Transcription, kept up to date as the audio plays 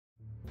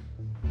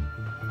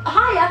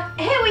Hiya,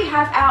 here we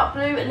have our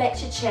blue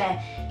lecture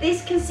chair.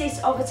 This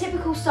consists of a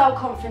typical style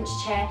conference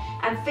chair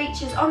and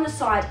features on the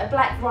side a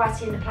black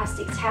writing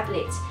plastic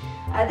tablet.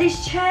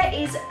 This chair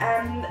is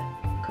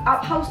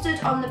upholstered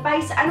on the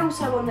base and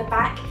also on the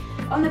back.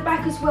 On the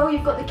back as well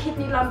you've got the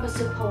kidney lumbar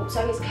support,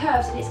 so it's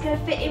curved and it's going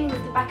to fit in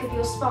with the back of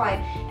your spine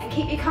and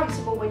keep you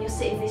comfortable when you're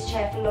sitting in this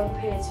chair for long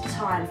periods of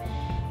time.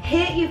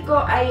 Here you've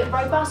got a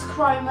robust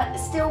chrome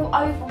steel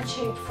oval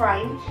tube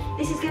frame.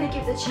 This is going to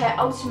give the chair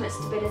ultimate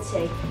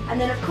stability.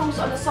 And then of course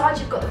on the side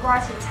you've got the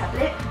writing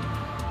tablet,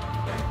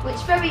 which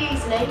very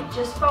easily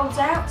just folds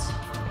out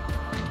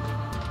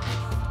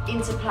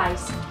into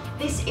place.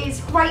 This is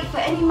great for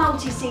any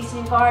multi-seating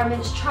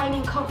environments,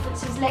 training,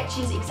 conferences,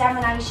 lectures,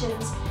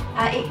 examinations.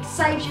 It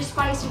saves you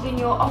space within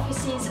your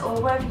offices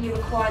or wherever you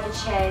require the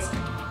chairs.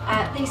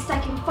 These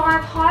stack in 5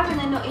 high when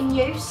they're not in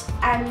use,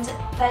 and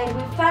they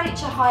with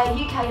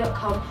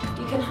FurnitureHireUK.com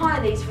you can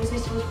hire these for as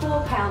little as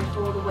 £4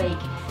 for the week.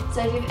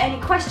 So if you have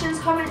any questions,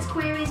 comments,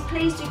 queries,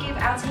 please do give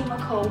our team a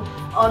call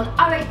on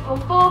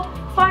 0844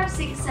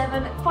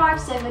 567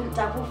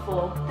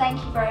 5744.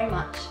 Thank you very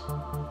much.